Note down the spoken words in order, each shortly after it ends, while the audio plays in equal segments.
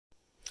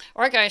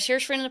All right, guys,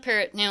 here's Freedom the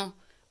Parrot. Now,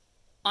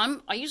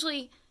 I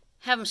usually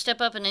have him step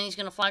up and then he's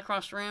going to fly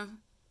across the room,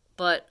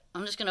 but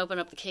I'm just going to open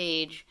up the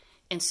cage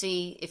and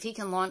see if he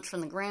can launch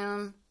from the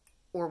ground,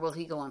 or will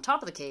he go on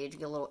top of the cage and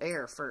get a little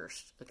air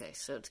first. Okay,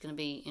 so it's going to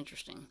be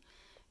interesting.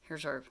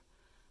 Here's our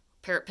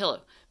parrot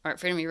pillow. All right,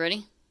 Freedom, you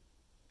ready?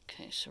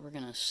 Okay, so we're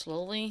going to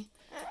slowly...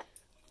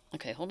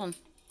 Okay, hold on.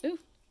 Ooh.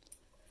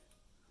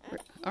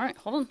 All right,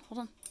 hold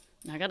on.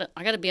 Now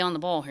I gotta be on the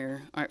ball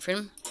here. All right,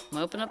 Freedom, I'm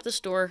gonna open up this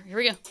door. Here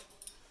we go.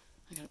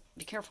 I gotta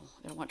be careful.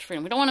 I gotta watch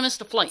Freedom. We don't want to miss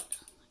the flight.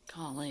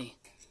 Golly.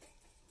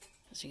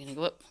 Is he gonna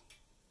go up?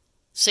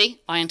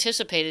 See, I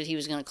anticipated he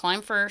was gonna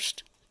climb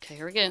first. Okay,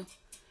 here we go.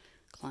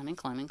 Climbing.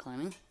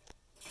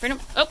 Freedom.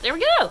 Oh, there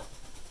we go.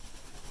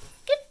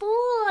 Good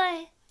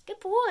boy. Good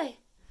boy.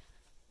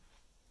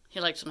 He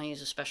likes when I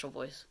use a special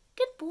voice.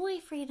 Good boy,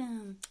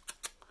 Freedom.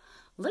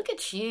 Look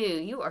at you.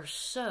 You are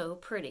so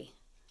pretty.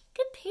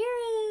 Good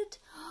parrot.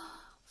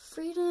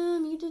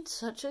 Freedom, you did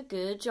such a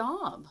good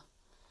job.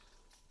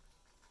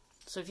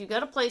 So if you've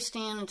got a play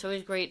stand, it's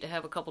always great to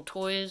have a couple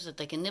toys that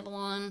they can nibble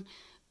on,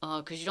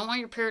 because you don't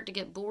want your parrot to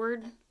get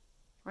bored.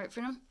 Right,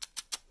 Freedom?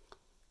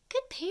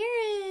 Good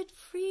parrot,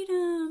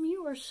 Freedom.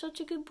 You are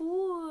such a good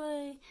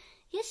boy.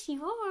 Yes,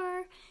 you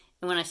are.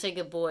 And when I say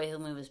good boy, he'll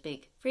move his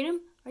beak. Freedom,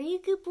 are you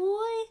a good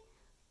boy?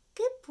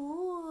 Good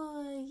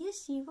boy.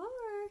 Yes, you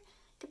are.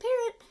 Good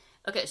parrot.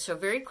 Okay, so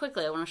very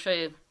quickly, I want to show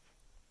you.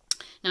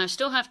 Now, I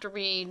still have to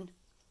read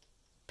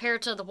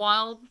Parrots of the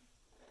Wild,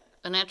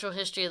 A Natural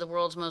History of the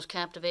World's Most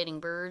Captivating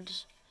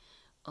Birds.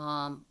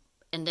 And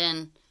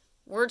then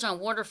Words on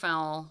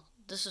Waterfowl.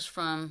 This is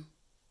from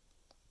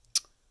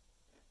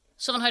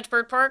Sylvan Heights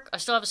Bird Park. I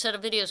still have a set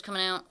of videos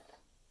coming out.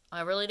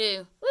 I really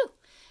do. Woo!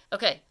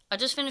 Okay, I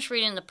just finished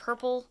reading The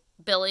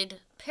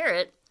Purple-Bellied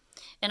Parrot.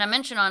 And I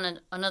mentioned on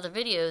another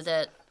video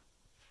that,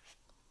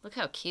 look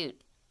how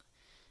cute.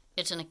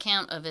 It's an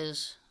account of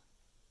his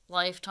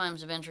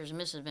lifetime's adventures and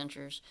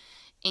misadventures,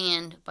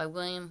 and by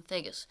William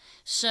Vegas.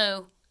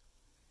 So,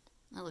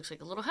 that looks like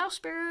a little house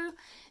sparrow.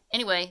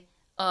 Anyway,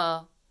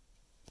 the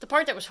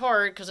part that was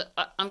hard, because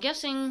I'm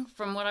guessing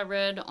from what I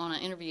read on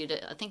an interview,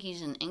 that I think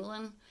he's in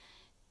England,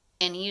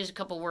 and he used a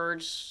couple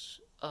words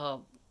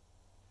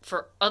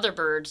for other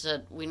birds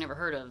that we never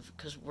heard of,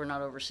 because we're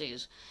not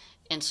overseas.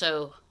 And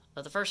so,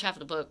 the first half of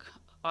the book,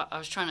 I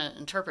was trying to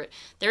interpret.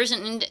 There is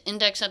an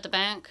index at the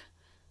back,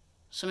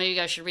 so maybe you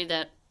guys should read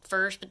that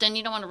first, but then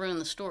you don't want to ruin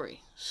the story.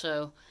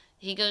 So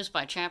he goes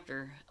by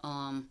chapter,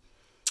 and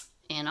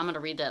I'm going to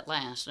read that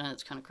last. I know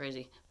it's kind of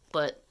crazy,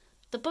 but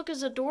the book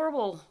is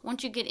adorable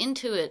once you get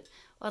into it.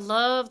 I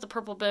love the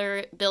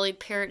purple-bellied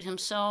parrot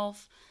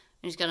himself,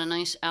 and he's got a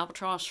nice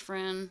albatross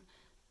friend,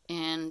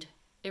 and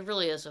it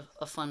really is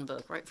a fun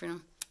book, right,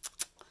 Freedom?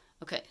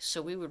 Okay,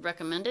 so we would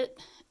recommend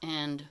it,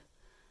 and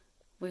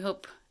we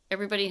hope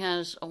everybody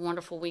has a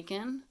wonderful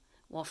weekend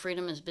while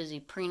Freedom is busy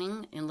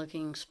preening and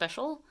looking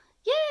special.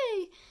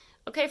 Yay!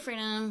 Okay,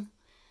 Freedom.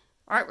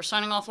 All right, we're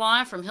signing off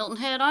live from Hilton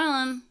Head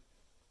Island.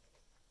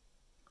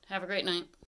 Have a great night.